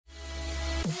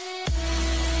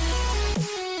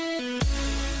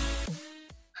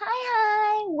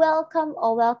welcome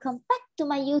or welcome back to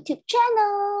my YouTube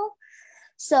channel.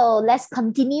 So let's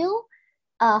continue.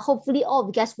 Hopefully all of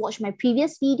you guys watched my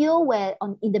previous video where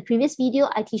in the previous video,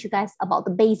 I teach you guys about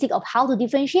the basic of how to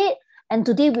differentiate. And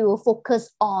today we will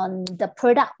focus on the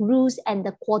product rules and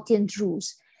the quotient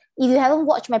rules. If you haven't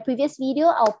watched my previous video,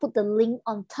 I'll put the link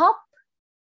on top.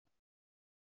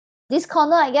 This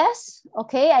corner, I guess.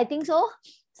 Okay, I think so.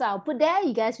 So I'll put there.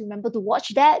 You guys remember to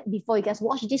watch that before you guys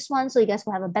watch this one, so you guys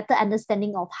will have a better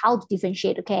understanding of how to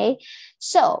differentiate, okay?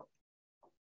 So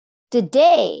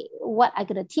today, what I'm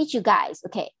going to teach you guys,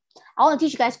 okay, I want to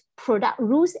teach you guys product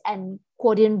rules and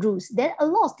quotient rules. Then a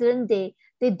lot of students,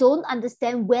 they don't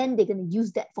understand when they're going to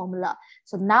use that formula.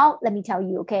 So now let me tell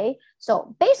you, okay?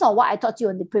 So based on what I taught you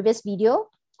in the previous video,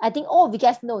 I think all of you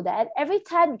guys know that every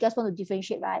time you guys want to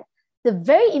differentiate, right, the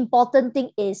very important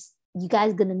thing is you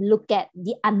guys going to look at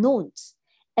the unknowns.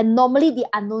 And normally the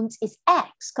unknowns is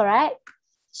X, correct?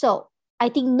 So I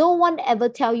think no one ever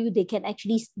tell you they can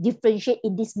actually differentiate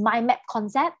in this mind map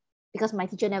concept, because my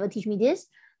teacher never teach me this.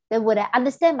 Then when I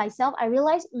understand myself, I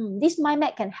realize this mind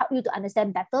map can help you to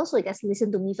understand better. So you guys listen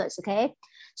to me first, okay?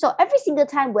 So every single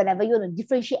time whenever you want to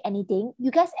differentiate anything,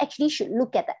 you guys actually should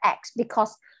look at the X,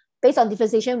 because based on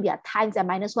differentiation, we are times and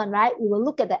minus one, right? We will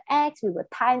look at the X, we will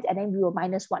times, and then we will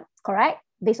minus one, correct?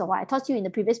 Based on what I taught you in the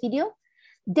previous video.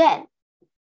 Then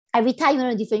every time you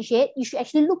want to differentiate, you should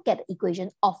actually look at the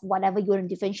equation of whatever you want to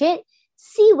differentiate,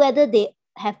 see whether they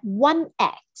have one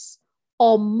X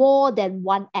or more than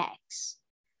one X.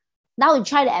 Now you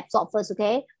try to absorb first,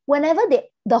 okay? Whenever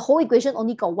the whole equation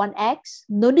only got one X,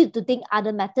 no need to think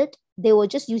other method. They were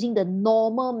just using the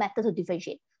normal method to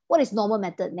differentiate. What is normal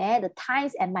method? The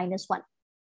times and minus one.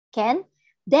 Can?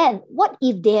 Then what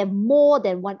if they have more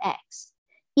than one X?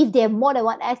 If they have more than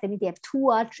one X, that means they have two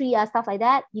or three or stuff like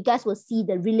that, you guys will see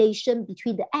the relation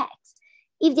between the X.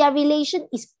 If their relation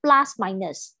is plus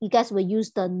minus, you guys will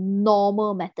use the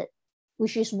normal method,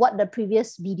 which is what the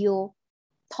previous video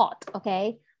taught,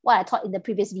 okay? What I taught in the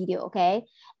previous video, okay?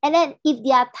 And then if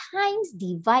their times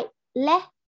divide less,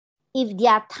 if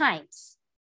their times,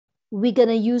 we're going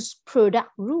to use product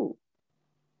rule.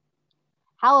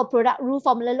 How a product rule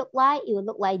formula look like? It will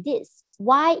look like this.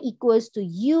 Y equals to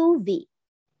UV.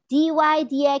 dy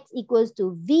dx equals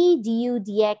to v du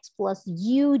dx plus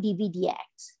u dv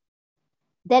dx.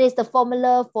 That is the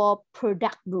formula for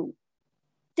product rule.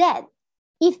 Then,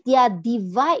 if they are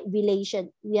divide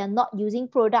relation, we are not using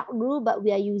product rule, but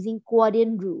we are using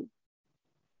quotient rule.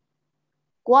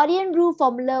 Quotient rule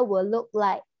formula will look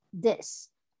like this.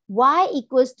 Y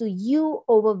equals to u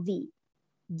over v.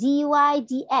 dy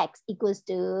dx equals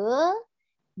to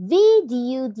v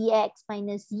du dx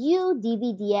minus u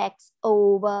dv dx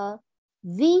over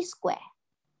v square.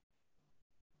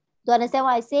 Do you understand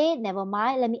what I say? Never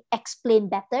mind. Let me explain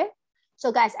better.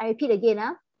 So guys, I repeat again.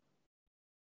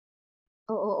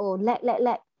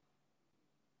 Lag.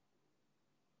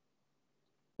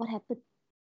 What happened?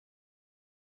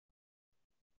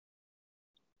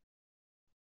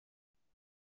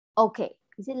 Okay.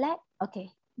 Is it lag?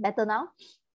 Okay. Better now?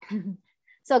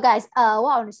 So guys, what I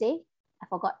want to say, I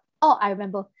forgot. Oh, I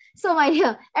remember. So my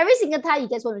dear, every single time you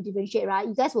guys want to differentiate, right?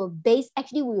 You guys will base,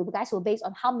 actually you guys will base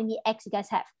on how many X you guys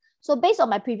have. So based on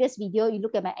my previous video, you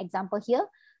look at my example here.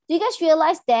 Do you guys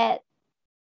realize that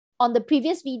on the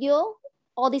previous video,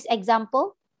 all this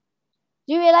example,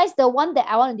 do you realize the one that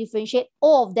I want to differentiate,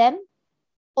 all of them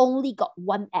only got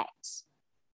one X?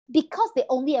 Because they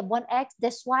only have one X,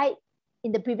 that's why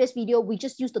in the previous video, we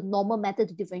just used the normal method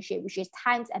to differentiate, which is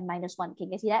times and minus one. Can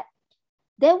you guys see that?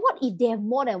 Then what if they have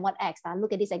more than one X?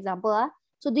 Look at this example.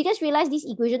 So do you guys realize this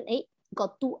equation 8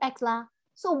 got 2X?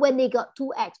 So when they got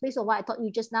 2X, based on what I taught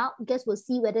you just now, you guys will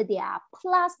see whether they are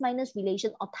plus minus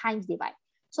relation or times divide.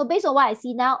 So based on what I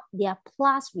see now, they are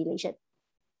plus relation.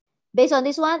 Based on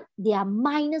this one, they are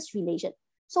minus relation.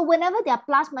 So whenever they are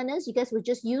plus minus, you guys will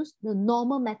just use the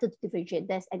normal method to differentiate.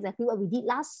 That's exactly what we did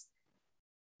last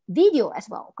video as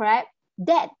well, correct?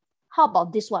 Then, how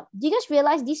about this one? Do you guys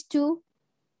realize these two?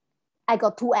 I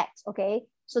got 2X, okay?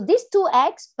 So this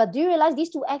 2X, but do you realize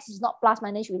this 2X is not plus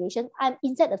minus relation? I'm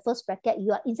inside the first bracket,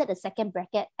 you are inside the second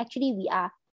bracket. Actually, we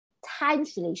are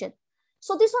times relation.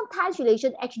 So this one times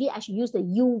relation, actually, I should use the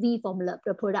UV formula,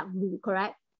 the product rule,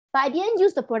 correct? But I didn't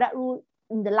use the product rule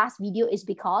in the last video is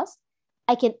because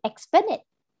I can expand it.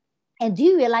 And do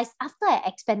you realize after I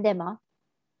expand them,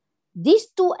 these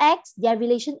 2X, their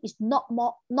relation is not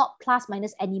plus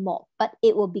minus anymore, but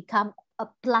it will become a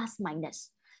plus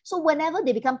minus. So whenever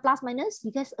they become plus minus,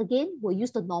 you guys again will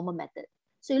use the normal method.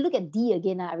 So you look at D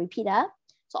again, I repeat.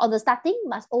 So on the starting,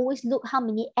 must always look how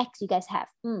many X you guys have.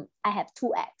 I have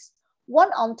 2X.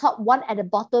 One on top, one at the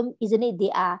bottom, isn't it?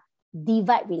 They are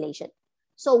divide relation.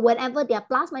 So whenever they are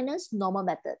plus minus, normal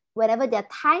method. Whenever they are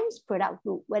times, product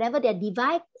rule. Whenever they are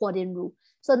divide, quotient rule.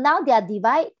 So now they are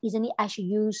divide, isn't it? I should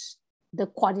use the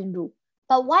quotient rule.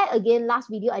 But why again, last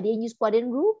video, I didn't use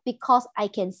quotient rule? Because I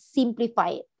can simplify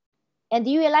it. And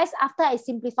do you realize after I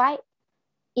simplify,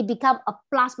 it become a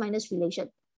plus minus relation.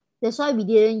 That's why we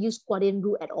didn't use quotient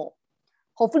rule at all.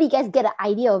 Hopefully you guys get an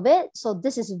idea of it. So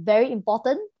this is very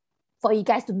important for you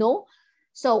guys to know.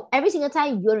 So every single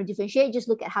time you want to differentiate, just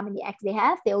look at how many x they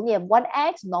have. They only have one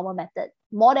x, normal method.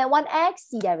 More than one x,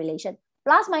 see their relation.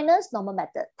 Plus minus, normal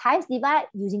method. Times divide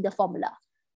using the formula.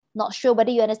 Not sure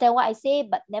whether you understand what I say,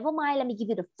 but never mind. Let me give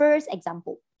you the first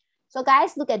example. So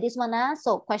guys, look at this one.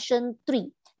 So question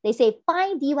 3. They say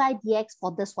find dy dx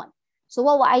for this one. So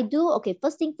what will I do? Okay,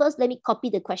 first thing first, let me copy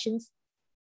the questions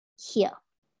here.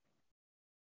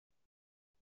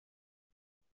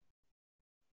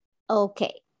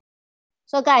 Okay.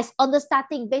 So guys, on the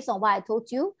starting, based on what I told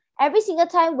you, every single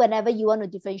time whenever you want to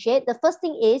differentiate, the first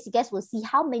thing is you guys will see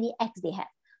how many x they have.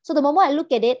 So the moment I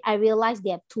look at it, I realize they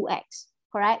have 2x,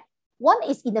 correct? One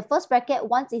is in the first bracket,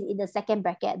 one is in the second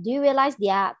bracket. Do you realize they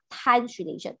are times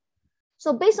relation?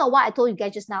 So based on what I told you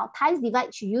guys just now, times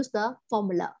divide should use the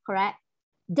formula, correct?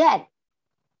 Then,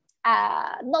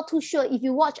 not too sure. If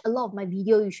you watch a lot of my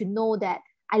video, you should know that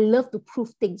I love to prove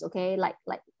things, okay? Like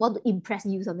want to impress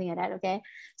you, something like that, okay?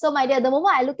 So my dear, the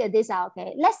moment I look at this,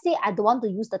 okay, let's say I don't want to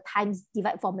use the times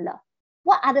divide formula.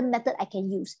 What other method I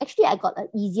can use? Actually, I got an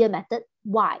easier method.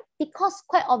 Why? Because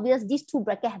quite obvious, these two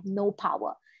brackets have no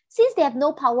power. Since they have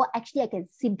no power, actually I can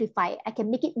simplify it. I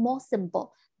can make it more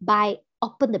simple by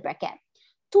open the bracket.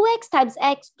 2x times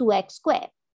x, 2x squared.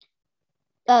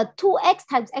 2x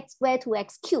times x squared,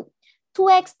 2x cubed.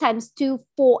 2x times 2,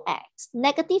 4x.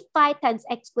 Negative 5 times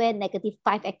x squared, negative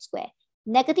 5x squared.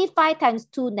 Negative 5 times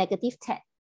 2, negative 10.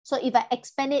 So if I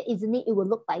expand it, isn't it, it will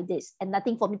look like this and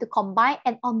nothing for me to combine.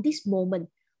 And on this moment,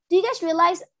 do you guys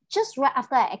realize just right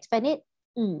after I expand it,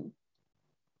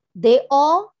 they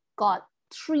all got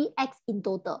 3x in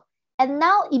total. And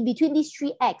now in between these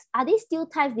 3x, are they still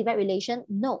times divide relation?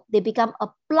 No, they become a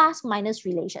plus minus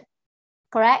relation,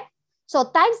 correct? So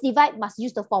times divide must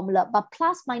use the formula, but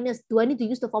plus minus, do I need to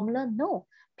use the formula? No.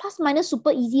 Plus minus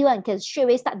super easy one, can straight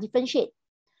away start differentiate.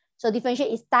 So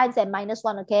differentiate is times and minus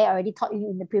 1, okay? I already taught you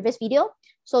in the previous video.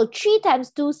 So 3 times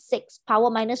 2, 6,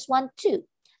 power minus 1, 2.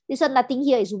 This one, nothing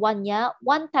here is 1, yeah?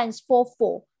 1 times 4,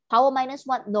 4, power minus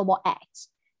 1, no more x.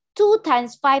 2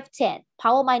 times 5, 10,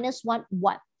 power minus 1,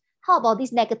 1. How about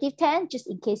this negative 10? Just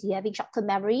in case you're having short-term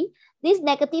memory. This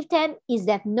negative 10 is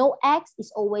that no x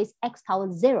is always x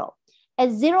power 0.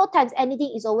 And 0 times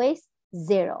anything is always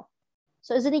 0.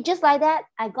 So isn't it just like that?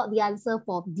 I got the answer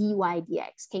for dy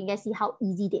dx. Can you guys see how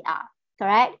easy they are?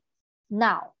 Correct?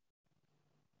 Now,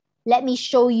 let me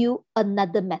show you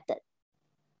another method.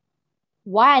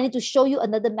 Why I need to show you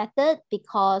another method?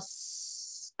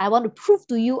 Because I want to prove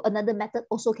to you another method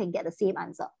also can get the same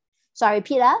answer. So I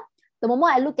repeat, the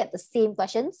moment I look at the same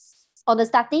questions, on the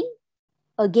starting,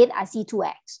 again, I see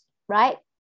 2x, right?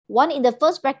 One in the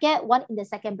first bracket, one in the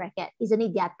second bracket. Isn't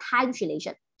it their times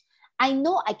relation? I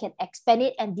know I can expand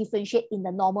it and differentiate in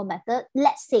the normal method.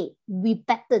 Let's say we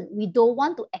pattern, we don't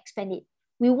want to expand it.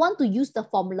 We want to use the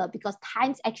formula because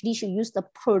times actually should use the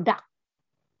product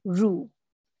rule.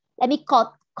 Let me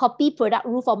copy product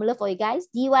rule formula for you guys.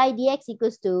 dy dx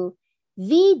equals to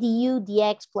v du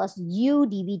dx plus u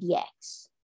dv dx.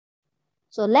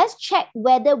 So let's check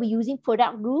whether we're using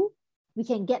product rule, we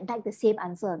can get back the same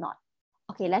answer or not.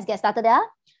 Okay, let's get started there.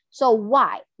 So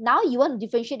y, now you want to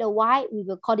differentiate the y, we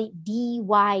will call it dy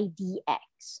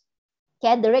dx.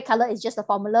 Okay, the red color is just the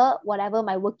formula. Whatever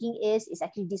my working is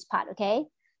actually this part, okay?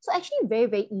 So actually very,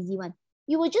 very easy one.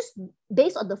 You will just,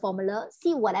 based on the formula,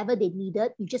 see whatever they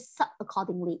needed, you just sub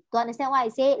accordingly. Do you understand what I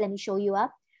say? Let me show you.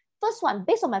 First one,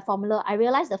 based on my formula, I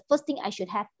realized the first thing I should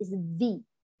have is v.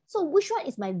 So which one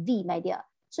is my v, my dear?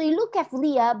 So you look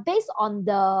carefully, based on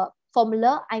the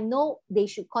formula, I know they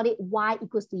should call it y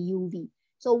equals to uv.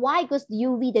 So y equals to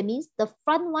uv, that means the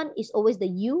front one is always the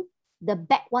u, the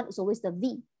back one is always the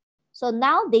v. So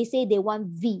now they say they want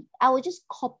v. I will just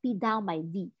copy down my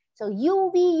v. So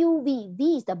uv,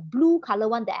 v is the blue color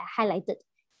one that I highlighted.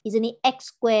 Isn't it x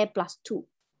squared plus 2?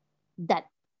 Done.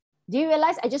 Do you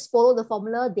realize I just follow the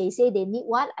formula? They say they need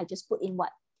what? I just put in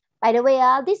what? By the way,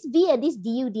 this v and this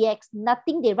du dx,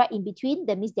 nothing they write in between.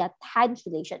 That means they are times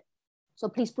relation. So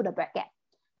please put a bracket.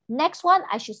 Next one,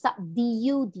 I should sub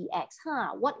du dx.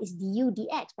 What is du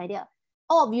dx, my dear?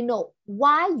 All of you know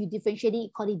why you differentiate it, you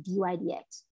call it dy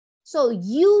dx. So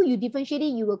you differentiate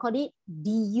it, you will call it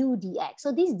du dx.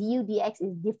 So this du dx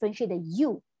is differentiate the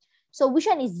u. So which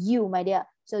one is u, my dear?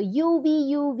 So u,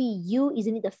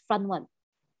 isn't it the front one?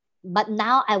 But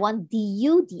now I want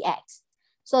du dx.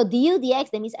 So du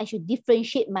dx, that means I should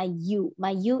differentiate my u.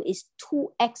 My u is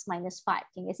 2x minus 5.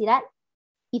 Can you see that?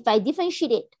 If I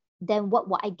differentiate it, then what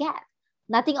will I get?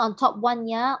 Nothing on top 1,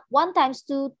 yeah? 1 times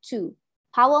 2, 2.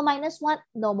 Power minus 1,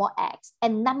 no more x.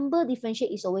 And number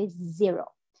differentiate is always 0.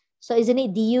 So isn't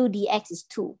it du dx is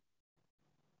 2?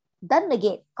 Done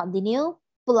again. Continue.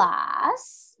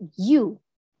 Plus u.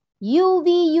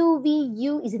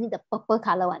 u, isn't it the purple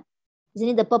color one? Isn't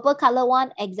it the purple color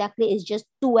one? Exactly, it's just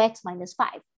 2x minus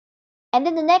 5. And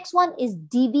then the next one is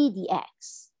dv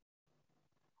dx.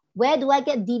 Where do I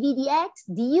get dv dx?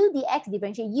 du dx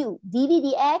differentiate u.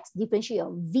 dv dx differentiate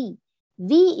your v.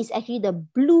 V is actually the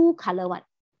blue color one.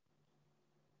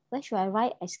 Where should I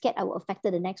write? I scared I will affect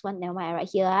the next one. Never mind, I write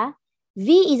here.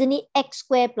 V isn't it x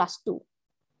squared plus 2?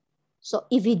 So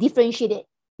if we differentiate it,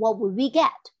 what will we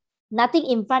get? Nothing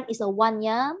in front is a 1,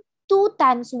 yeah? 2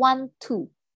 times 1, 2.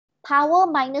 Power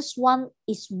minus 1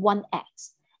 is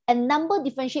 1x. And number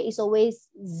differentiate is always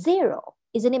 0.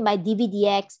 Isn't it? My dv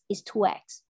dx is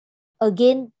 2x.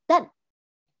 Again, done.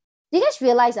 Do you guys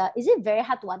realize, is it very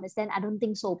hard to understand? I don't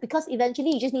think so. Because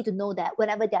eventually you just need to know that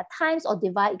whenever there are times or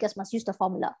divide, you guys must use the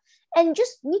formula. And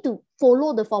just need to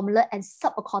follow the formula and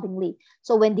sub accordingly.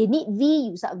 So when they need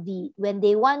v, use up v. When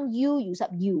they want u, use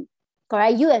up u.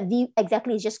 Correct? U and v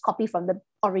exactly is just copy from the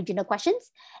original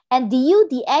questions. And du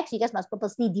dx, you guys must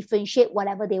purposely differentiate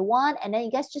whatever they want. And then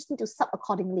you guys just need to sub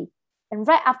accordingly. And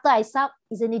right after I sub,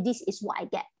 isn't it this is what I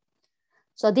get?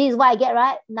 So this is what I get,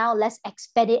 right? Now let's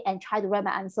expand it and try to write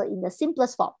my answer in the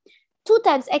simplest form. 2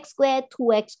 times x squared,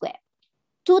 2x squared.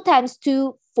 2 times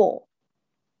 2, 4.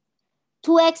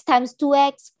 2x times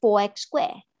 2x, 4x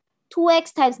squared.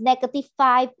 2x times negative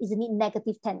 5, isn't it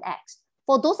negative 10x?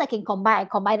 For those I can combine, I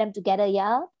combine them together,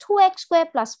 yeah? 2x squared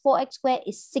plus 4x squared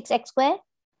is 6x squared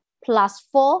plus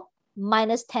 4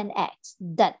 minus 10x.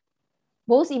 Done.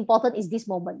 Most important is this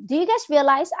moment. Do you guys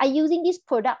realize I using this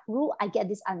product rule, I get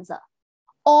this answer?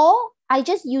 Or I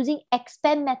just using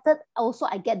expand method, also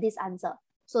I get this answer.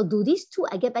 So do these two,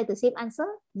 I get back the same answer?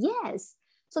 Yes.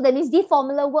 So that means this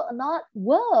formula work or not?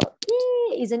 Work.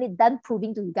 Yay! Isn't it done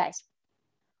proving to you guys?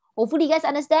 Hopefully you guys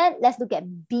understand. Let's look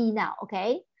at B now,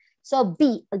 okay? So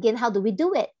B, again, how do we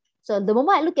do it? So the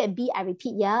moment I look at B, I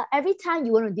repeat, yeah? Every time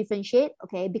you want to differentiate,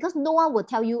 okay? Because no one will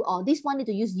tell you, oh, this one need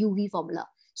to use UV formula.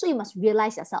 So you must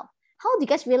realize yourself. How do you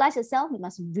guys realize yourself? You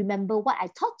must remember what I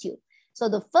taught you. So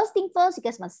the first thing first, you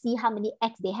guys must see how many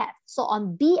x they have. So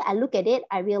on B, I look at it,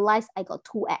 I realize I got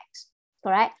 2x,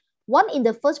 correct? One in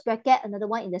the first bracket, another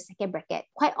one in the second bracket.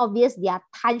 Quite obvious, they are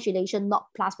times relation, not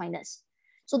plus minus.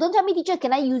 So don't tell me, teacher,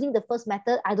 can I using the first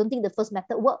method? I don't think the first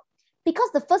method works. Because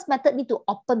the first method need to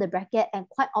open the bracket, and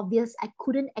quite obvious, I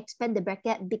couldn't expand the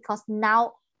bracket because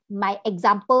now my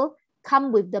example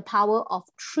come with the power of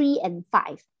 3 and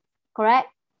 5, correct?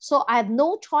 So I have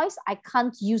no choice. I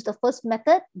can't use the first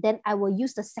method. Then I will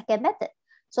use the second method.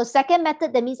 So second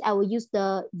method, that means I will use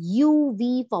the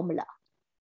UV formula.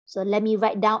 So let me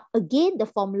write down again the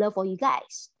formula for you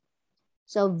guys.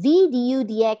 So V du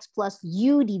dx plus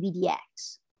U dv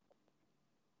dx.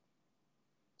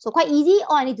 So quite easy.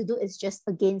 All I need to do is just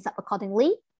again sub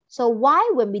accordingly. So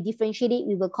Y, when we differentiate it,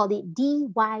 we will call it dy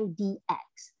dx.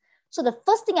 So the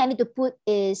first thing I need to put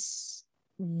is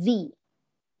V.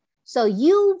 So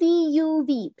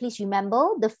UV, please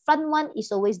remember, the front one is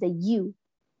always the U.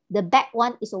 The back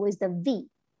one is always the V.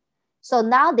 So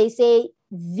now they say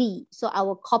V. So I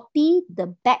will copy the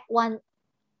back one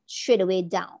straight away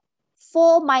down.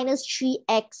 4 minus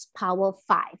 3x power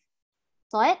 5.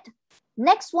 Got it?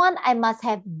 Next one, I must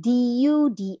have du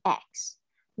dx.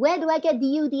 Where do I get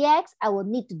du dx? I will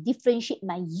need to differentiate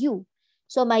my U.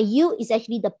 So my U is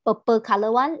actually the purple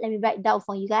color one. Let me write down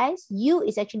for you guys. U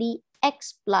is actually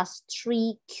x plus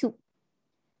 3 cubed.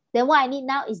 Then what I need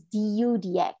now is du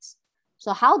dx.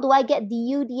 So how do I get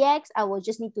du dx? I will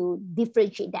just need to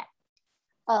differentiate that.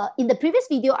 In the previous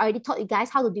video, I already taught you guys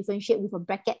how to differentiate with a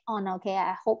bracket on, okay?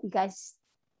 I hope you guys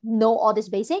know all this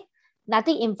basic.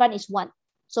 Nothing in front is 1.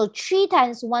 So 3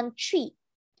 times 1, 3.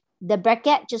 The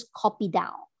bracket just copy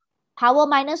down. Power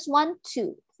minus 1,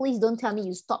 2. Please don't tell me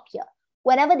you stop here.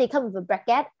 Whenever they come with a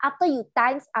bracket, after you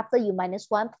times, after you minus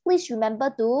 1, please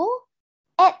remember to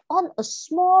add on a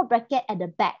small bracket at the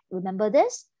back. Remember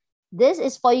this? This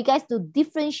is for you guys to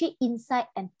differentiate inside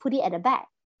and put it at the back.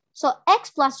 So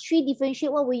x plus 3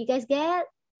 differentiate, what will you guys get?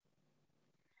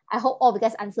 I hope all of you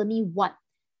guys answer me 1.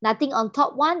 Nothing on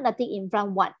top 1, nothing in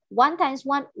front 1. 1 times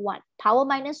 1, 1. Power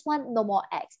minus 1, no more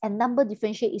x. And number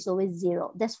differentiate is always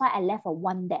 0. That's why I left a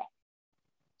 1 there.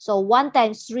 So 1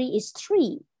 times 3 is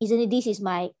 3. Isn't it? This is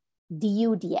my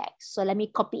du dx. So let me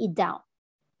copy it down.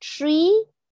 3x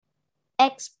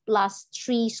plus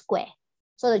 3 square.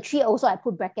 So the 3 also I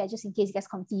put bracket just in case you guys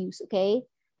confused, okay?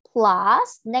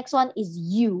 Plus, next one is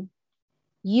u.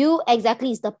 U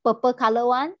exactly is the purple color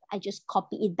one. I just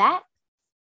copy it back.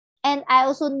 And I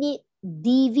also need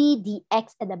dv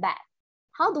dx at the back.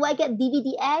 How do I get dv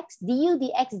dx? Du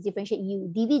dx is differentiate u.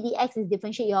 dv dx is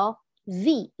differentiate your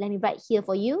v. Let me write here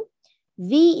for you.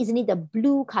 V isn't it the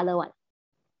blue color one?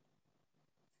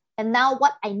 And now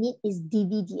what I need is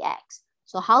dv dx.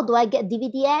 So how do I get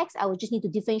dv dx? I will just need to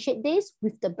differentiate this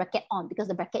with the bracket on because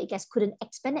the bracket you guys couldn't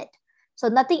expand it. So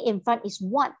nothing in front is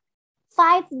 1.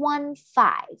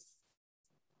 515.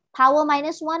 Power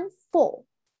minus 1, 4.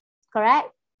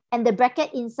 Correct? And the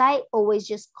bracket inside, always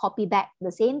just copy back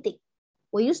the same thing.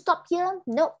 Will you stop here?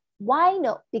 No. Why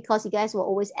no? Because you guys will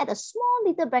always add a small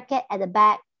little bracket at the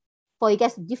back for you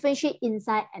guys to differentiate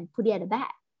inside and put it at the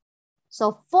back.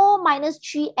 So 4 minus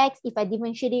 3x, if I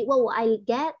differentiate it, what will I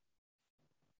get?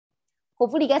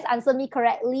 Hopefully you guys answer me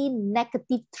correctly,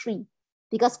 negative 3.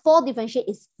 Because 4 differentiate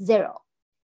is 0.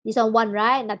 This one 1,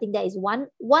 right? Nothing there is 1.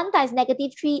 1 times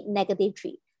negative 3, negative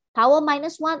 3. Power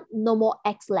minus 1, no more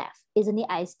x left. Isn't it?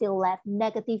 I still left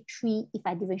negative 3 if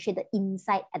I differentiate the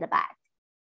inside at the back.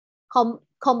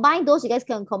 Combine those, you guys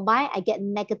can combine. I get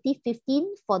negative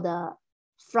 15 for the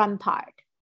front part.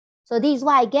 So this is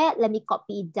what I get. Let me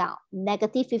copy it down.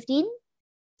 Negative 15,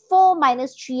 4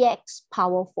 minus 3x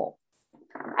power 4.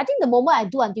 I think the moment I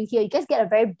do until here, you guys get a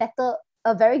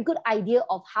very good idea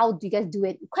of how do you guys do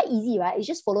it. Quite easy, right? You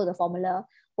just follow the formula.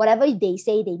 Whatever they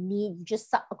say they need, you just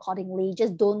sub accordingly.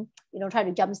 Just don't, try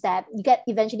to jump step.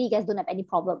 Eventually you guys don't have any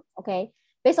problem, okay?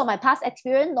 Based on my past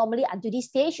experience, normally until this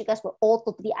stage, you guys will all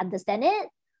totally understand it.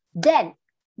 Then,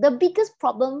 the biggest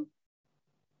problem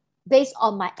based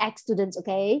on my ex-students,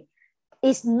 okay,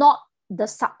 is not the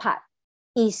sub part.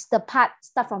 Is the part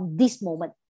start from this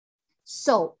moment.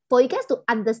 So, for you guys to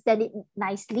understand it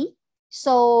nicely,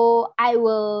 so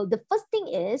the first thing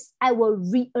is, I will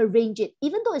rearrange it.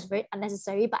 Even though it's very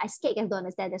unnecessary, but I scared you guys don't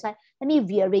understand. That's why, let me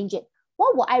rearrange it.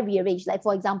 What will I rearrange? Like,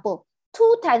 for example,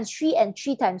 2 times 3 and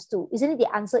 3 times 2. Isn't it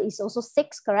the answer is also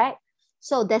 6, correct?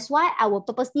 So that's why I will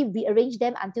purposely rearrange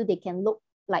them until they can look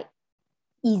like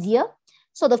easier.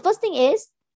 So the first thing is,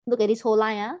 look at this whole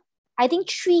line. I think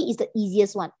 3 is the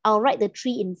easiest one. I'll write the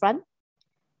 3 in front.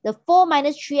 The 4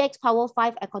 minus 3x power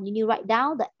 5, I continue write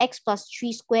down. The x plus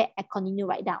 3 squared, I continue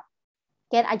write down.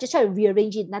 Okay, I just try to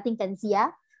rearrange it, nothing fancy.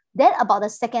 Then about the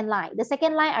second line. The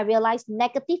second line, I realized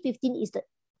negative 15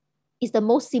 is the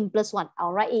most simplest one.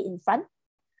 I'll write it in front.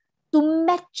 To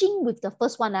matching with the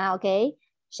first one, okay?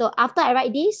 So after I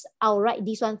write this, I'll write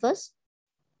this one first.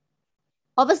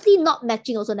 Obviously not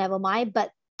matching also, never mind. But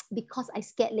because I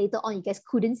scared later on you guys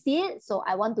couldn't see it, so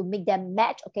I want to make them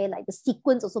match, okay? Like the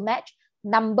sequence also match.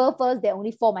 Number first, they're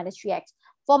only 4 minus 3x.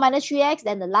 4 minus 3x,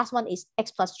 then the last one is x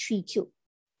plus 3 cubed.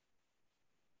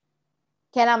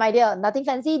 Okay, now my dear, nothing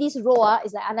fancy. This row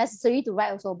is like unnecessary to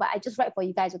write also, but I just write for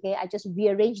you guys, okay? I just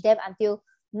rearrange them until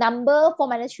number 4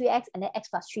 minus 3x and then x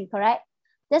plus 3, correct?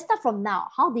 Let's start from now.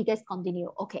 How do you guys continue?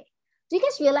 Okay. Do you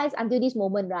guys realize until this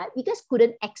moment, right? You guys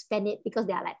couldn't expand it because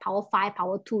they are like power 5,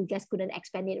 power 2. You guys couldn't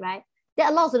expand it, right? There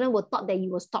are a lot of students who thought that you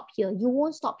will stop here. You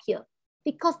won't stop here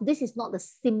because this is not the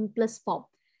simplest form.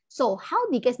 So how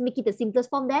do you guys make it the simplest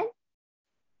form then?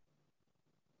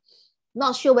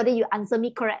 Not sure whether you answer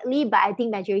me correctly, but I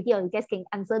think majority of you guys can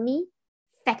answer me.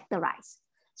 Factorize.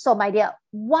 So my dear,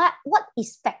 what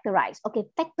is factorize? Okay,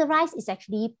 factorize is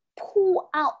actually pull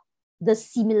out the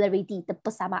similarity, the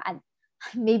persamaan.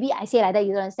 Maybe I say like that,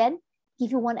 you don't understand?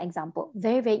 Give you one example.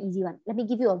 Very, very easy one. Let me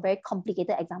give you a very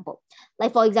complicated example.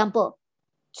 Like for example,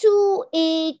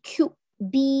 2a cubed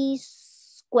b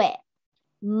squared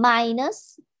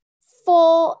minus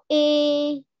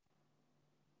 4a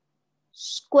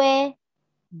square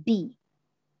b.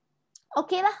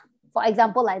 Okay lah, for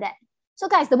example like that. So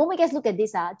guys, the moment you guys look at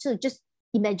this, so just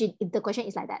imagine if the question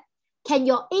is like that. Can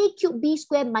your a cubed b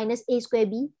squared minus a square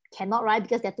b? Cannot, right?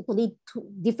 Because they're totally two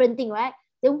different things, right?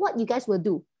 Then what you guys will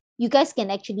do? You guys can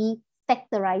actually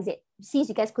factorize it. Since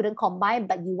you guys couldn't combine,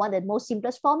 but you want the most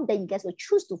simplest form, then you guys will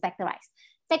choose to factorize.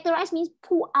 Factorize means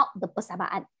pull out the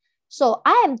persamaan. So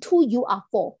I am 2, you are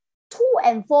 4. 2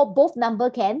 and 4, both number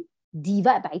can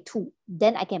divide by 2.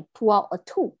 Then I can pull out a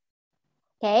 2.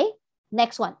 Okay?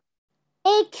 Next one.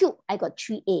 A cubed, I got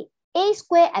 3a. A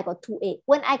squared, I got 2a.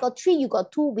 When I got 3, you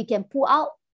got 2, we can pull out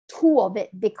 2 of it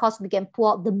because we can pull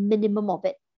out the minimum of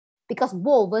it. Because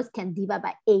both of us can divide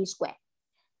by a squared.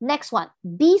 Next one,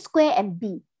 b squared and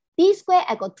b. B squared,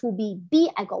 I got 2b. B,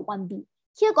 I got 1b.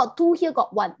 Here got 2, here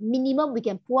got 1. Minimum, we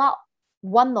can pull out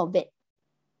 1 of it.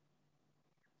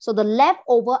 So the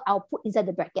leftover, I'll put inside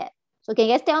the bracket. So can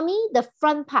you guys tell me the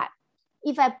front part?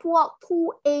 If I pull out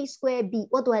 2a squared b,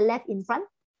 what do I left in front?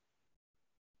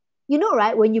 You know,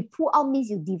 right? When you pull out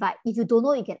means you divide. If you don't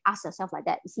know, you can ask yourself like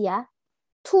that. You see,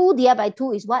 2 divided by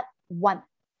 2 is what? 1.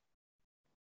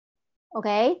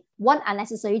 Okay? 1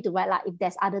 unnecessary to write if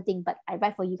there's other thing, but I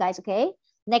write for you guys, okay?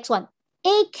 Next one.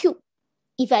 A cube.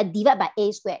 If I divide by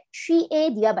a squared,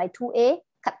 3a divided by 2a,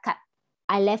 cut.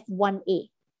 I left 1a.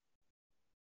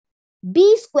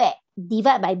 B squared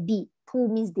divided by b. 2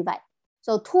 means divide.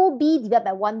 So 2b divided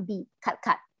by 1b,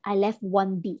 cut. I left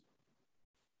 1b.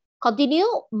 Continue,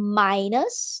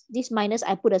 minus. This minus,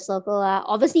 I put a circle.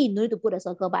 Obviously, you need to put a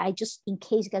circle, but I just, in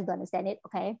case you guys don't understand it,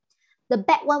 okay? The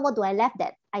back one, what do I left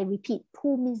that? I repeat,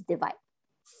 2 means divide.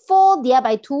 4 divided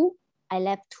by 2, I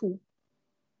left 2.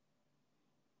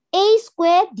 A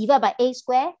squared divided by a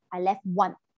squared, I left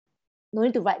 1. No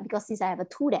need to write because since I have a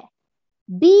 2 there.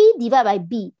 B divided by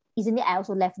b, isn't it? I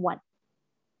also left 1.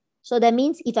 So that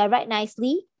means if I write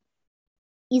nicely,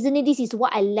 isn't it this is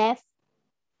what I left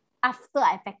after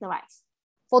I factorize?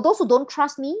 For those who don't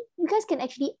trust me, you guys can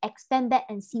actually expand that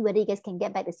and see whether you guys can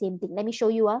get back the same thing. Let me show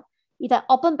you. If I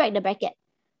open back the bracket,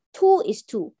 2 is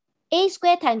 2. A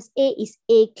squared times a is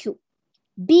a cube.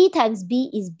 B times b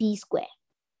is b squared.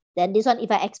 Then this one, if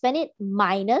I expand it,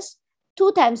 minus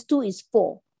 2 times 2 is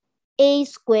 4. A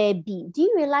squared b. Do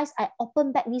you realize I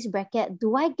open back this bracket?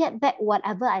 Do I get back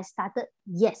whatever I started?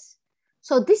 Yes.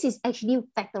 So this is actually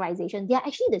factorization. They are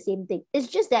actually the same thing. It's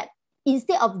just that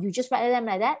instead of you just write them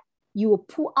like that, you will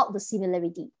pull out the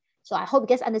similarity. So I hope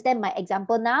you guys understand my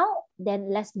example now.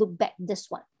 Then let's look back this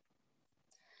one.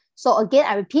 So again,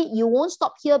 I repeat, you won't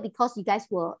stop here because you guys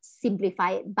will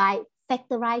simplify it by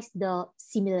factorize the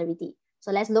similarity.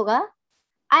 So let's look.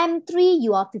 I'm 3,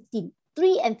 you are 15.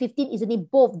 3 and 15, isn't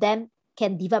it? Both of them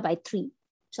can divide by 3.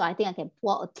 So I think I can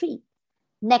pull out a 3.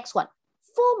 Next one.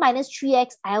 4 minus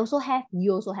 3x, I also have,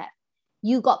 you also have.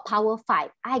 You got power 5,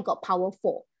 I got power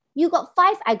 4. You got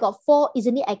 5, I got 4,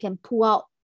 isn't it? I can pull out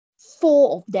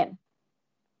 4 of them.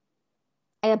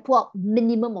 I can pull out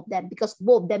minimum of them because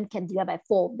both of them can divide by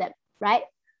 4 of them, right?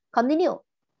 Continue.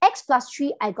 X plus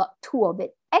 3, I got 2 of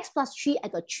it. X plus 3, I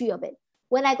got 3 of it.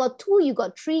 When I got 2, you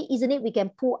got 3, isn't it? We can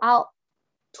pull out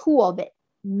 2 of it.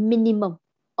 Minimum,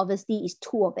 obviously, is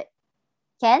 2 of it.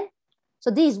 Can? So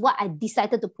this is what I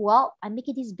decided to pull out. I make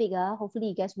it this big. Hopefully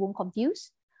you guys won't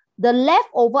confuse. The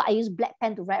leftover, I use black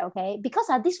pen to write, okay? Because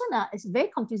this one is very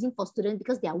confusing for students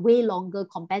because they are way longer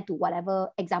compared to whatever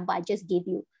example I just gave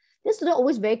you. This student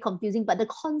always very confusing, but the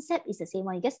concept is the same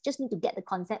one. You guys just need to get the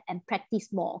concept and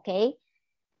practice more, okay?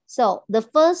 So the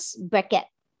first bracket.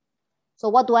 So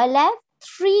what do I left?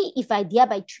 3, if I divide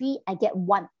by 3, I get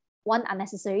 1. 1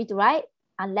 unnecessary to write,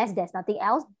 unless there's nothing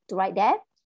else to write there.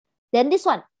 Then this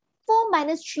one, 4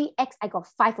 minus 3x, I got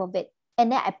 5 of it.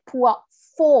 And then I pull out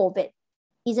 4 of it.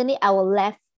 Isn't it? I will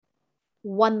left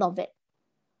 1 of it.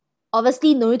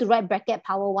 Obviously, no need to write bracket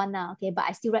power 1 now, okay? But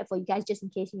I still write for you guys just in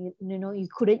case you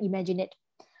couldn't imagine it.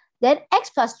 Then x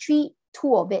plus 3,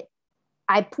 2 of it.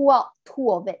 I pull out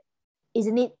 2 of it.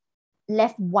 Isn't it?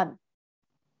 Left 1.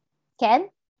 Can?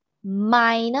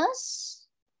 Minus.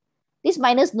 This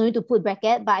minus, no need to put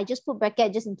bracket, but I just put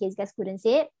bracket just in case you guys couldn't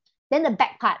say it. Then the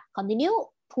back part, continue.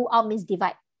 Pull out means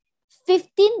divide.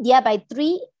 15 divided by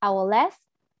 3, I will left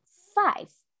 5.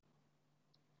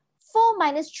 4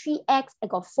 minus 3x, I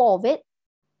got 4 of it.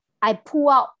 I pull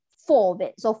out 4 of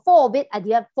it. So 4 of it, I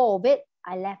divide 4 of it,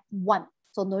 I left 1.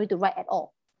 So no need to write at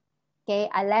all. Okay,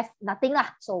 I left nothing lah,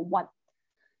 so 1.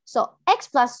 So x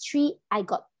plus 3, I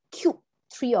got cube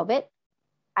 3 of it.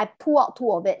 I pull out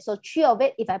 2 of it. So 3 of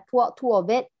it, if I pull out 2 of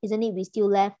it, isn't it we still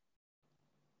left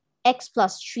x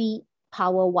plus 3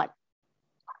 power 1? Can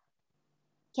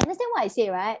you understand what I say,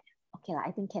 right? Okay,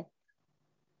 I think can.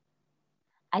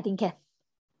 I think can.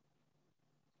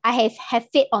 I have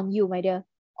faith on you, my dear,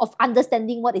 of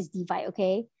understanding what is divide,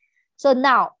 okay? So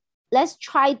now, let's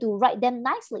try to write them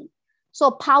nicely.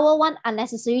 So power 1,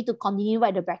 unnecessary to continue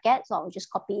write the bracket. So I'll just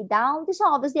copy it down. This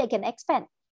one, obviously, I can expand.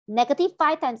 Negative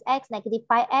 5 times x, negative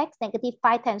 5x, negative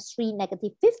 5 times 3,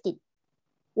 negative 15.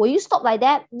 Will you stop like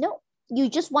that? No. You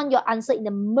just want your answer in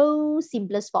the most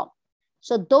simplest form.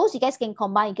 So those you guys can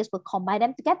combine, you guys will combine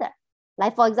them together.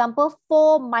 Like for example,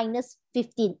 4 minus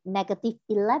 15, negative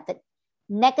 11.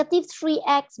 Negative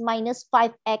 3x minus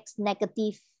 5x,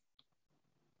 negative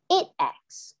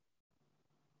 8x.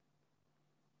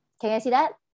 Can you see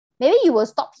that? Maybe you will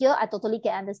stop here. I totally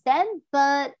can understand,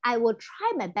 but I will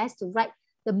try my best to write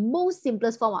the most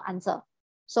simplest form of answer.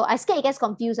 So I scared you guys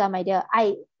confused, my dear.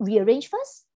 I rearrange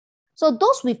first. So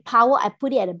those with power, I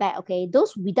put it at the back, okay?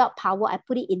 Those without power, I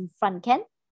put it in front, can?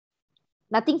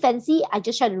 Nothing fancy. I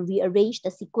just try to rearrange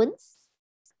the sequence.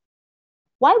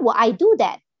 Why would I do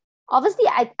that? Obviously,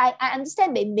 I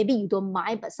understand maybe you don't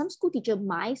mind, but some school teacher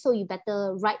mind, so you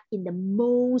better write in the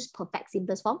most perfect,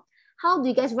 simplest form. How do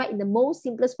you guys write in the most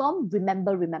simplest form?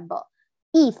 Remember.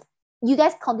 If you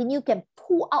guys continue, can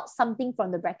pull out something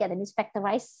from the bracket, that means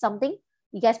factorize something.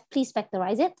 You guys please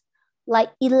factorize it.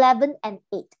 Like 11 and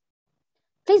 8.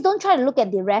 Please don't try to look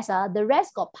at the rest. The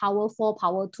rest got power 4,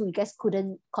 power 2. You guys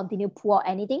couldn't continue pull out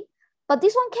anything. But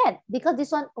this one can, because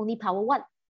this one only power 1.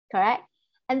 Correct?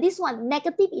 And this one,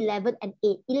 negative 11 and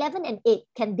 8. 11 and 8,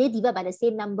 can they divide by the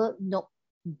same number? No.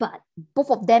 But both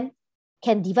of them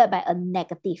can divide by a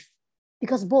negative,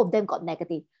 because both of them got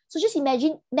negative. So just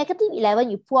imagine, negative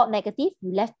 11, you pull out negative,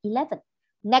 you left 11.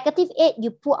 Negative 8,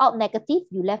 you pull out negative,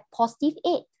 you left positive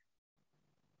 8.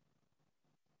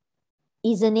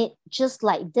 Isn't it just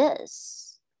like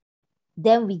this?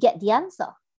 Then we get the answer.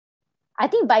 I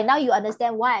think by now you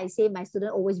understand why I say my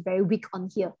student always very weak on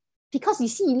here. Because you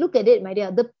see, look at it, my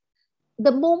dear.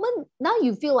 The moment, now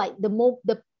you feel like the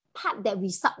part that we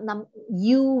subnum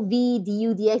u, v,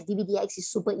 du, dx, dv, dx is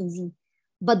super easy.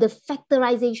 But the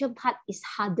factorization part is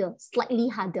harder, slightly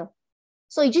harder.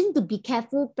 So you just need to be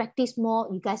careful, practice more.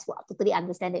 You guys will totally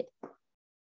understand it.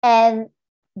 And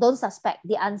don't suspect,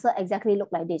 the answer exactly look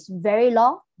like this. Very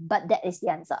long, but that is the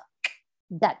answer.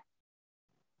 That.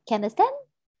 Can understand?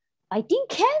 I think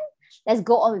can. Let's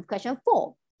go on with question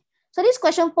 4. So this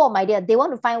question 4, my dear, they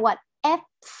want to find what? F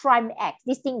prime x.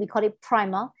 This thing, we call it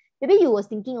prime. Maybe you was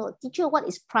thinking, oh, teacher, what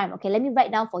is prime? Okay, let me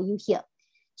write down for you here.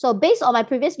 So based on my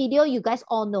previous video, you guys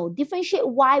all know, differentiate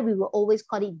y, we will always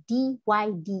call it dy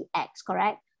dx,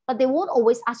 correct? But they won't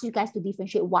always ask you guys to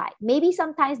differentiate y. Maybe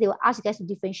sometimes they will ask you guys to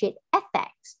differentiate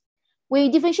fx. When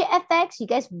you differentiate fx, you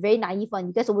guys very naive one.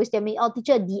 You guys always tell me, oh,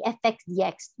 teacher, dfx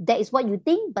dx. That is what you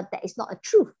think, but that is not a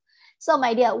truth. So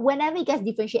my dear, whenever you guys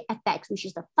differentiate fx, which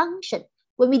is the function,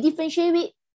 when we differentiate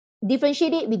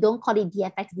it, we don't call it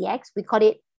dfx dx. We call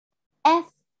it f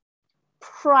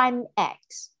prime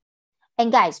x.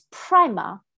 And guys,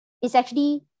 primer is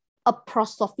actually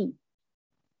apostrophe.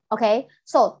 Okay,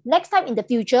 so next time in the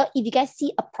future, if you guys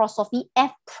see apostrophe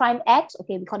f prime x,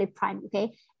 okay, we call it prime,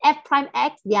 okay, f prime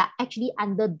x, they are actually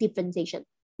under differentiation.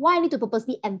 Why I need to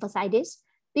purposely emphasize this?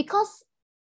 Because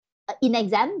in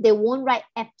exam, they won't write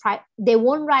f prime, they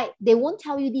won't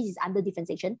tell you this is under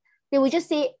differentiation. They will just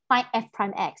say find f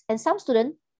prime x. And some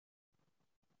students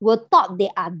will thought they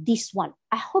are this one.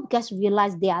 I hope you guys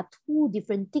realize they are two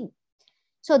different things.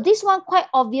 So this one quite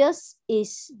obvious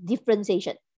is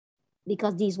differentiation,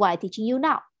 because this is what I'm teaching you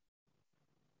now.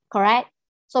 Correct?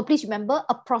 So please remember,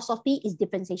 apostrophe is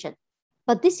differentiation.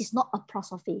 But this is not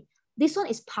apostrophe. This one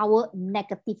is power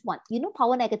negative 1. You know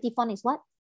power negative 1 is what?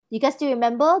 You guys still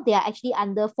remember? They are actually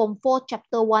under Form 4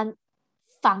 Chapter 1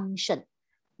 function,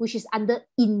 which is under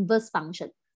inverse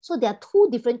function. So there are two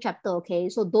different chapters, okay?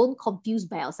 So don't confuse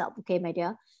by yourself, okay, my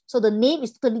dear? So the name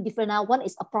is totally different now. One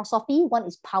is apostrophe, one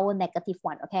is power negative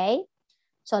 1, okay?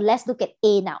 So let's look at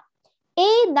A now.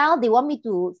 A, now they want me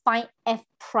to find f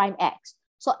prime x.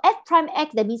 So f prime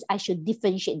x, that means I should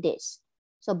differentiate this.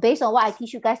 So based on what I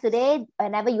teach you guys today,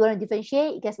 whenever you want to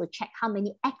differentiate, you guys will check how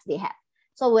many x they have.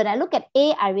 So when I look at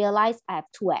A, I realize I have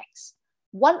 2x.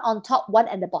 One on top, one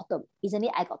at the bottom. Isn't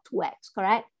it? I got 2x,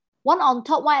 correct? One on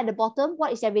top, one at the bottom.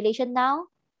 What is their relation now?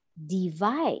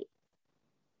 Divide.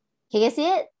 Can you see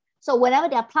it? So whenever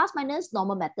they are plus minus,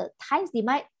 normal method. Times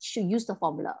divide, should use the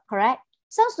formula, correct?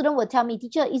 Some student will tell me,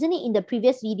 teacher, isn't it in the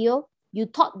previous video, you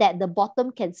thought that the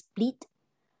bottom can split?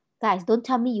 Guys, don't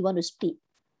tell me you want to split.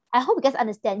 I hope you guys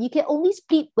understand. You can only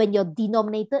split when your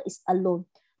denominator is alone,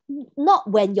 not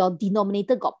when your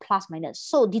denominator got plus minus.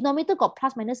 So denominator got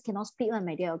plus minus cannot split one,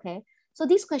 my dear, okay? So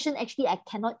this question, actually, I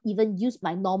cannot even use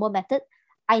my normal method.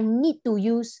 I need to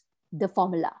use the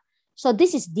formula. So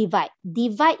this is divide.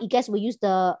 Divide, you guys will use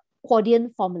the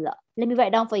quotient formula. Let me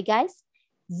write down for you guys.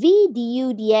 V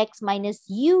du dx minus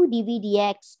u dv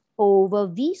dx over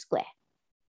v square.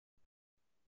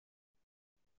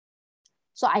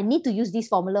 So I need to use this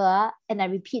formula, and I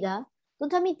repeat, don't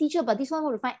tell me, teacher, but this one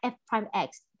will find f prime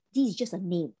x. This is just a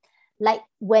name. Like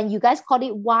when you guys call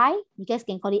it y, you guys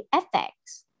can call it fx.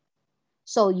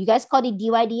 So you guys call it dy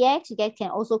dx, you guys can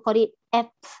also call it f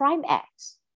prime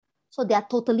x. So they are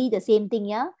totally the same thing,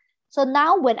 yeah? So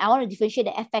now when I want to differentiate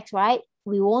the fx, right,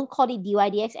 we won't call it dy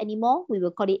dx anymore. We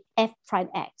will call it f prime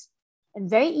x. And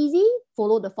very easy,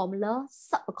 follow the formula,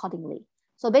 sub accordingly.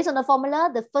 So based on the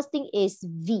formula, the first thing is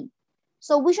v.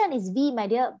 So which one is v, my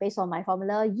dear? Based on my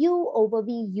formula, u over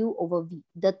v, u over v.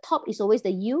 The top is always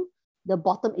the u, the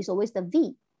bottom is always the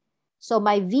v. So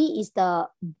my v is the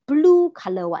blue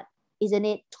color one. isn't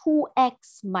it?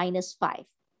 2x minus 5.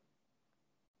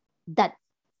 Done.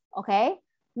 Okay.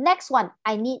 Next one,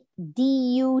 I need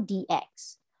du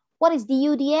dx. What is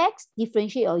du dx?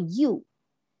 Differentiate your u.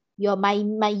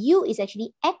 My u is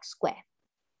actually x squared.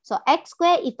 So x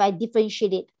squared, if I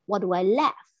differentiate it, what do I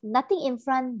left? Nothing in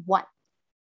front, 1.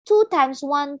 2 times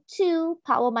 1, 2,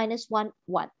 power minus 1,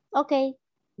 1. Okay,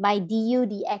 my du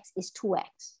dx is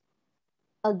 2x.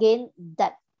 Again,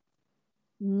 that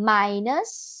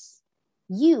minus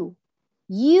u.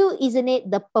 U, isn't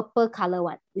it, the purple color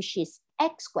one, which is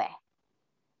x squared.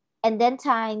 And then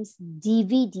times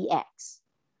dv dx.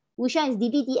 Which one is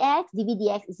dv dx? dv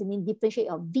dx is in differentiate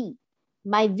of v.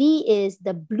 My v is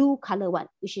the blue color one,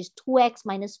 which is 2x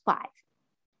minus 5.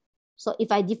 So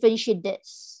if I differentiate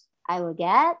this, I will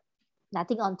get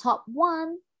nothing on top,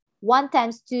 1. 1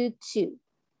 times 2, 2.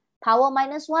 Power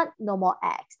minus 1, no more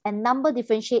x. And number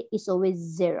differentiate is always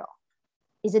 0.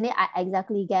 Isn't it? I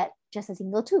exactly get just a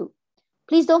single 2.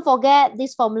 Please don't forget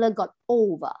this formula got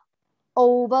over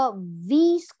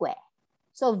v squared.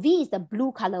 So v is the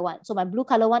blue color one. So my blue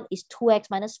color one is 2x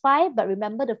minus 5. But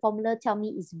remember the formula tell me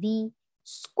is v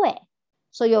squared.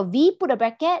 So your v, put a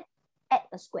bracket, add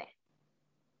a square.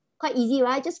 Quite easy,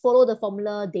 right? Just follow the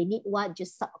formula. They need what,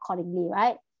 just sub accordingly,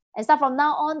 right? And start from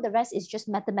now on, the rest is just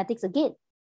mathematics again.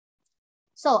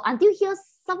 So until here,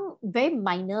 some very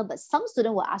minor, but some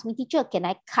student will ask me, teacher, can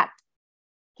I cut?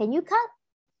 Can you cut?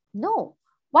 No.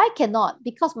 Why cannot?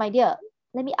 Because, my dear,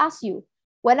 let me ask you,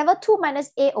 whenever 2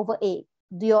 minus a over a,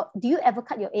 do you ever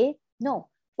cut your a? No.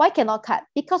 Why cannot cut?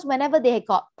 Because whenever they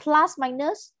got plus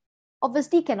minus,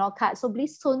 obviously cannot cut. So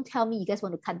please don't tell me you guys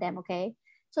want to cut them, okay?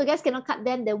 So you guys cannot cut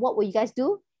them, then what will you guys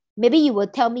do? Maybe you will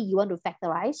tell me you want to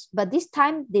factorize, but this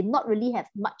time they not really have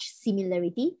much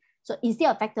similarity. So instead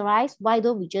of factorize, why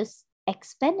don't we just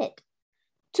expand it?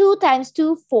 2 times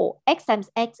 2, 4. X times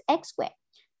x, x squared.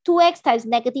 2x times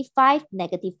negative 5,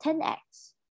 negative 10x.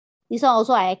 This one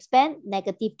also I expand,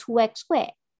 negative 2x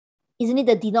squared. Isn't it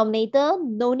the denominator?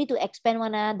 No need to expand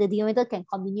one. The denominator can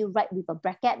continue right with a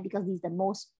bracket because this is the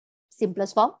most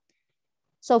simplest form.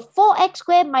 So 4x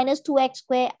squared minus 2x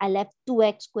squared, I left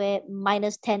 2x squared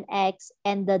minus 10x,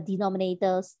 and the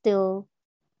denominator still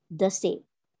the same.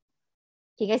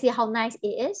 Can you guys see how nice it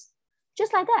is?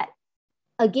 Just like that.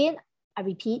 Again, I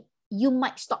repeat, you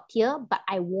might stop here, but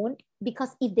I won't,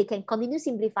 because if they can continue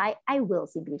simplify, I will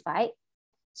simplify.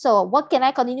 So what can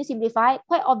I continue simplify?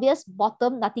 Quite obvious,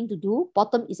 bottom, nothing to do.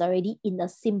 Bottom is already in the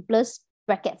simplest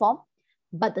bracket form,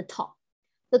 but the top.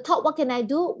 The top, what can I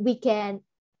do? We can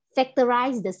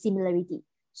factorize the similarity.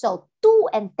 So 2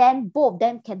 and 10, both of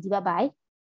them can divide by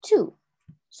 2.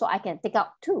 So I can take out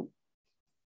 2.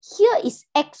 Here is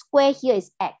x squared, here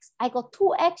is x. I got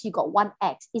 2x, you got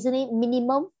 1x. Isn't it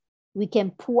minimum? We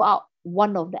can pull out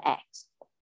one of the x.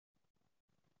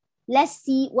 Let's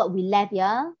see what we left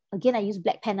here. Again, I use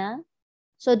black pen.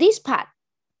 So this part,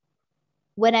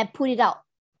 when I put it out,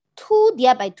 2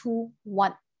 divided by 2,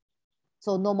 1.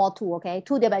 So no more 2, okay?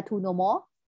 2 divided by 2, no more.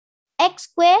 X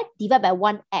squared divided by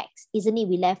 1x. Isn't it?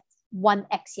 We left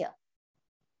 1x here.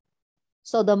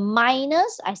 So the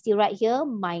minus, I still write here,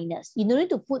 minus. You don't need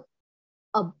to put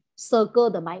a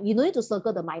circle the minus. You don't need to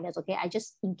circle the minus, okay? I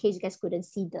just, in case you guys couldn't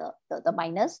see the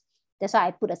minus. That's why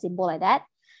I put a symbol like that.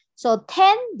 So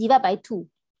 10 divided by 2.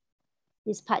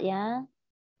 This part, yeah.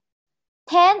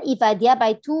 10, if I divide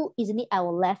by 2, isn't it? I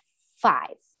will left 5.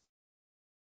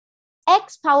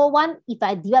 X power 1, if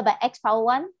I divide by x power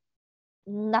 1,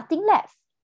 nothing left.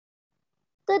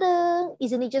 Ta-da!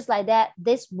 Isn't it just like that?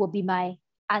 This will be my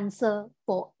answer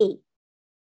for A.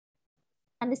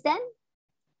 Understand?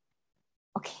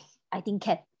 Okay, I think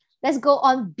can. Let's go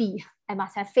on B. I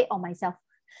must have faith on myself.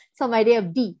 So my dear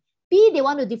B. B, they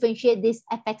want to differentiate this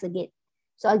fx again.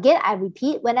 So again, I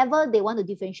repeat, whenever they want to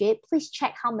differentiate, please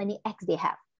check how many x they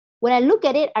have. When I look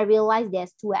at it, I realize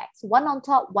there's 2x. One on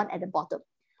top, one at the bottom.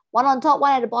 One on top,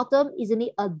 one at the bottom, isn't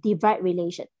it a divide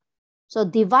relation? So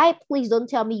divide, please don't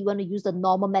tell me you want to use the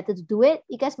normal method to do it.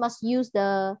 You guys must use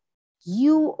the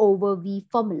u over v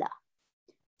formula.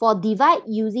 For divide,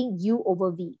 using u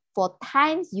over v. For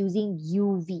times, using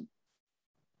uv.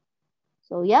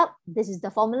 So yep, this is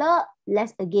the formula.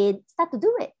 Let's again start to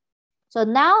do it. So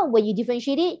now when you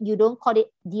differentiate it, you don't call it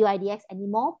dy dx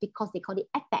anymore because they call it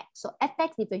fx. So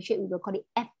fx differentiate, we will call it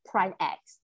f prime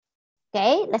x.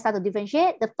 Okay, let's start to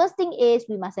differentiate. The first thing is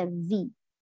we must have v.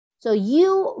 So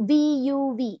u,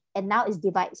 v, and now it's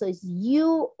divide. So it's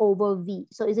u over v.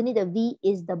 So isn't it the v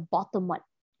is the bottom one?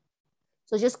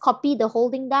 So just copy the whole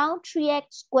thing down, 3x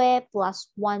squared plus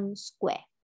 1 squared.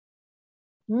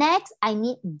 Next, I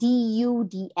need du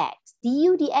dx.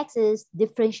 Du dx is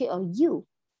differentiate of u.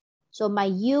 So my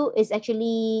u is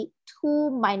actually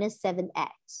 2 minus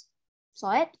 7x.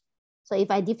 Saw it? So if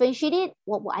I differentiate it,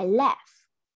 what will I left?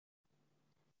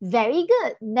 Very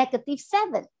good, negative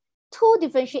 7. 2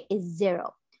 differentiate is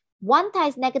 0. 1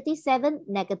 times negative 7,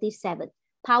 negative 7.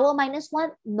 Power minus 1,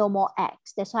 no more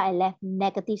x. That's why I left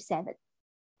negative 7.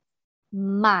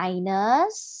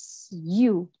 Minus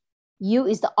u. U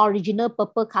is the original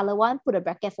purple color one. Put a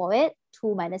bracket for it.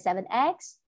 2 minus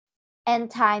 7x. And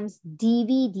times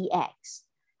dv dx.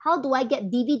 How do I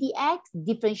get dv dx?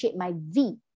 Differentiate my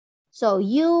v. So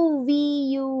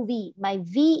uv. My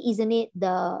v, isn't it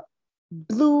the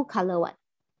blue color one?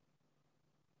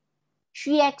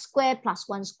 3x squared plus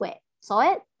 1 squared.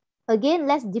 Saw it? Again,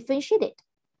 let's differentiate it.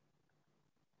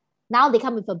 Now they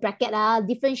come with a bracket.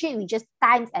 Differentiate, we just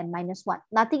times and minus 1.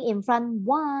 Nothing in front,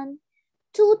 1.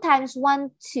 2 times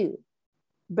 1, 2.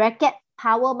 Bracket,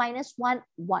 power minus 1,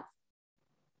 1.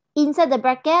 Inside the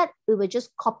bracket, we will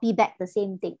just copy back the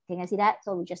same thing. Can you see that?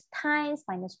 So we just times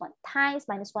minus 1, times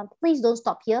minus 1. Please don't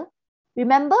stop here.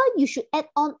 Remember, you should add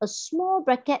on a small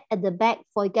bracket at the back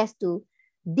for you guys to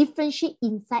differentiate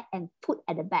inside and put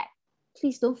at the back.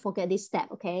 Please don't forget this step,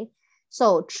 okay?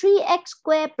 So 3x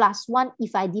squared plus 1,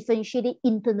 if I differentiate it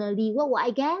internally, what will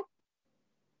I get?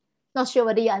 Not sure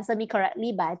whether you answer me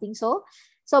correctly, but I think so.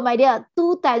 So my dear,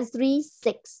 2 times 3,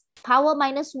 6. Power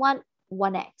minus 1,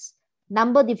 1x.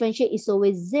 Number differentiate is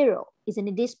always 0. Isn't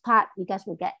it this part? You guys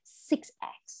will get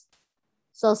 6x.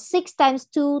 So 6 times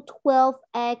 2,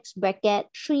 12x, bracket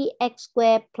 3x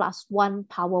squared plus 1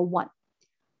 power 1.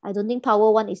 I don't think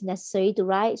power 1 is necessary to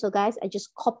write. So guys, I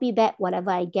just copy back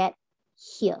whatever I get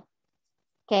here.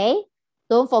 Okay?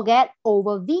 Don't forget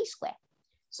over v squared.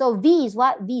 So v is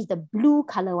what? V is the blue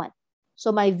color one.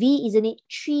 So my v, isn't it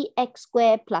 3x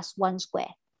squared plus 1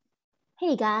 squared?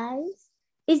 Hey guys,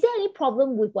 is there any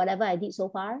problem with whatever I did so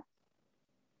far?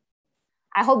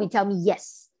 I hope you tell me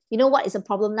yes. You know what is a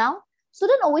problem now?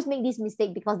 Students always make this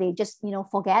mistake because they just,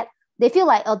 forget. They feel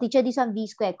like, oh, teacher, this one v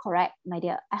squared, correct, my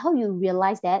dear. I hope you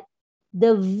realize that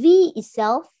the v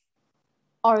itself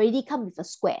already comes with a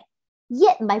square.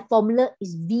 Yet my formula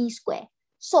is v squared.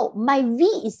 So my v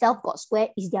itself got square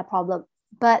is their problem.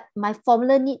 But my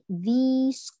formula need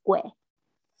v squared.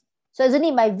 So isn't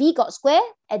it my v got square?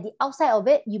 At the outside of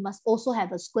it, you must also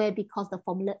have a square because the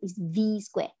formula is v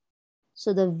squared.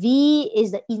 So the v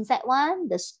is the inside one.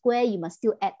 The square you must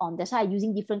still add on. That's why I'm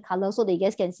using different colors so that you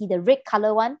guys can see the red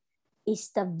color one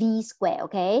is the v square,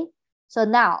 okay? So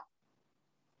now,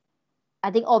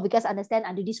 I think all of you guys understand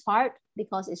until this part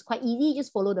because it's quite easy.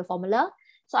 Just follow the formula.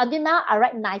 So until now, I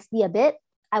write nicely a bit.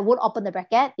 I won't open the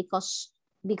bracket because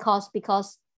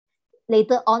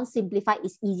later on simplify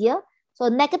is easier. So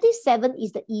negative 7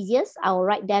 is the easiest. I will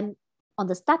write them on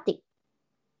the static.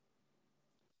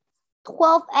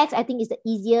 12x I think is the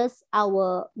easiest. I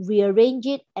will rearrange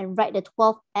it and write the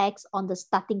 12x on the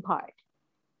starting part.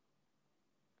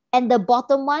 And the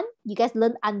bottom one, you guys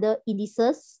learned under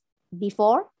indices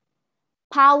before.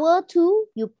 Power 2,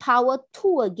 you power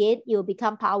 2 again, it will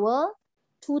become power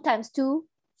 2 times 2,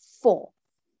 4.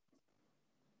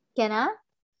 Can?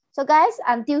 So guys,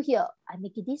 until here, I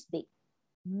make it this big.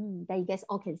 That you guys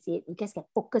all can see it. You guys can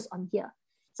focus on here.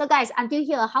 So guys, until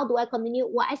here, how do I continue?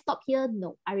 Will I stop here?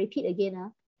 No. I repeat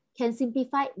again. Can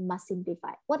simplify, must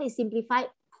simplify. What is simplified?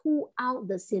 Pull out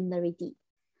the similarity.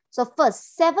 So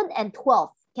first, 7 and 12.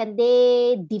 Can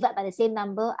they divide by the same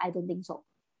number? I don't think so.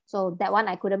 So that one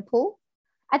I couldn't pull.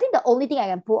 I think the only thing I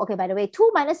can pull, okay, by the way,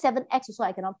 2 minus 7x also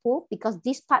I cannot pull because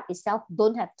this part itself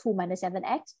don't have 2 minus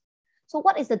 7x. So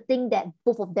what is the thing that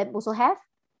both of them also have?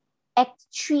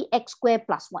 3x squared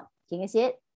plus 1. Can you see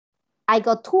it? I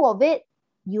got 2 of it.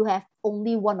 You have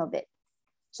only 1 of it.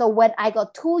 So when I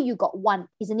got 2, you got 1.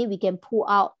 Isn't it? We can pull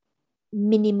out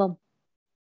minimum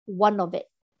 1 of it.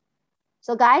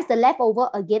 So guys, the leftover,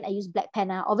 again, I use black pen.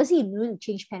 Obviously, you need to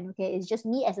change pen, okay? It's just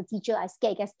me as a teacher. I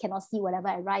scared you guys cannot see whatever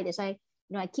I write. That's why,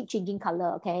 I keep changing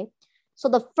color, okay? So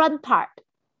the front part,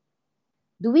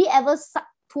 do we ever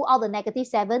pull out the negative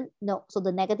 7? No. So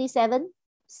the negative 7,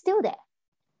 still there.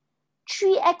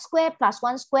 3x squared plus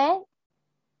 1 squared,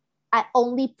 I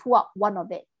only pull out 1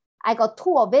 of it. I got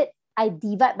 2 of it. I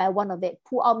divide by 1 of it.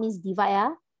 Pull out means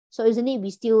divide. So isn't it we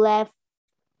still left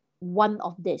 1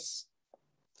 of this?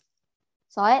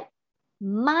 Saw it?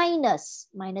 Minus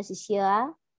is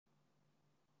here.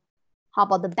 How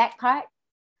about the back part?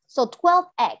 So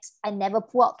 12x, I never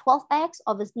pull out 12x.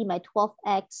 Obviously, my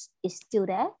 12x is still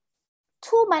there.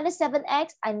 2 minus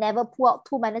 7x, I never pull out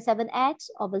 2 minus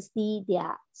 7x. Obviously, they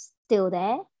are still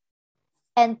there.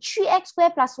 And 3x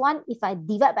squared plus 1, if I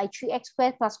divide by 3x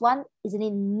squared plus 1, isn't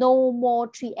it no more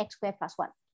 3x squared plus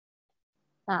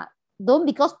 1? Don't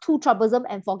because too troublesome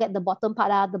and forget the bottom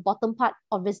part. The bottom part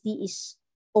obviously is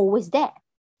always there.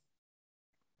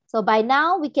 So by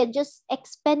now, we can just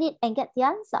expand it and get the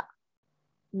answer.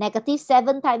 Negative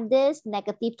 7 times this,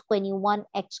 negative 21x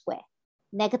squared.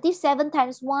 Negative 7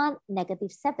 times 1,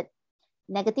 negative 7.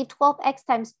 Negative 12x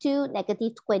times 2,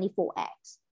 negative 24x.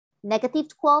 Negative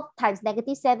 12 times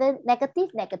negative 7, negative,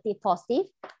 negative, positive.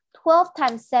 12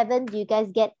 times 7, do you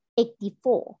guys get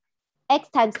 84? X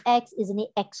times x, isn't it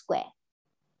x squared?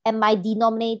 And my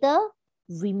denominator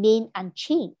remain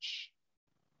unchanged.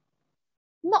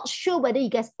 Not sure whether you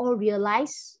guys all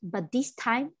realize, but this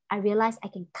time I realize I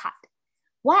can cut.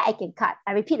 Why I can cut?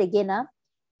 I repeat again.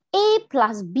 A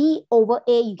plus B over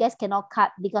A, you guys cannot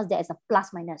cut because there is a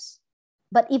plus minus.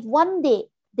 But if one day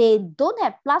they don't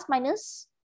have plus minus,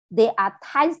 they are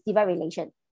times divide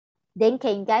relation, then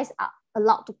can you guys are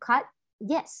allowed to cut?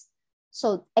 Yes.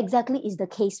 So exactly is the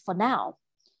case for now.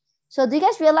 So do you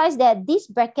guys realize that this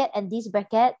bracket and this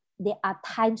bracket, they are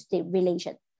times the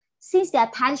relation? Since they are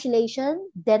times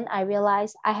relation, then I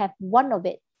realize I have one of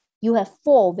it. You have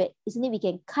 4 of it. Isn't it? We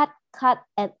can cut,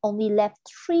 and only left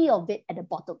 3 of it at the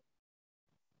bottom.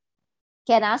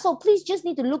 So please just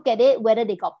need to look at it, whether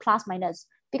they got plus minus.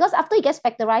 Because after you guys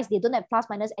factorize, they don't have plus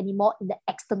minus anymore in the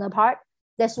external part.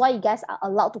 That's why you guys are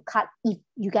allowed to cut if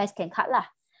you guys can cut lah.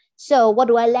 So what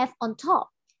do I left on top?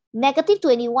 Negative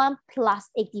 21 plus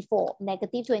 84.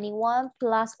 Negative 21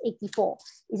 plus 84.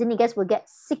 Isn't it, you guys will get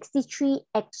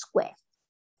 63x squared.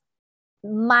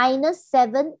 Minus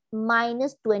 7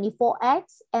 minus 24x.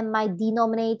 And my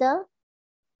denominator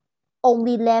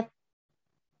only left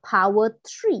power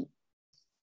 3.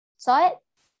 Saw it?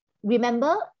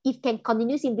 Remember, if can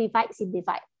continue simplify.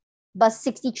 But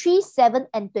 63, 7,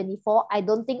 and 24, I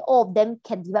don't think all of them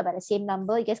can divide by the same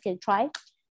number. You guys can try.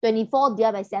 24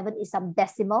 divided by 7 is some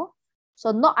decimal.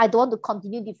 So not I don't want to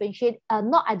continue differentiate,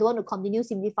 not I don't want to continue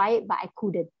simplify it, but I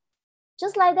couldn't.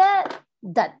 Just like that,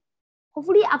 done.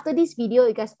 Hopefully after this video,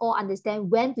 you guys all understand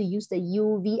when to use the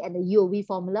UV and the UOV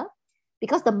formula,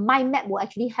 because the mind map will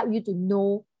actually help you to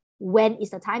know when is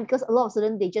the time, because a lot of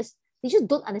students, they just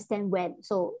don't understand when.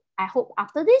 So I hope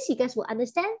after this, you guys will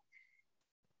understand.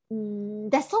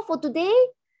 That's all for today.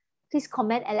 Please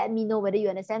comment and let me know whether you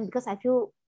understand, because I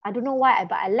don't know why,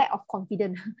 but I lack of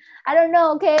confidence. I don't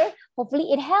know, okay?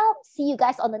 Hopefully it helps. See you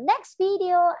guys on the next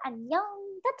video.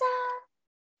 Annyeong. Ta-ta.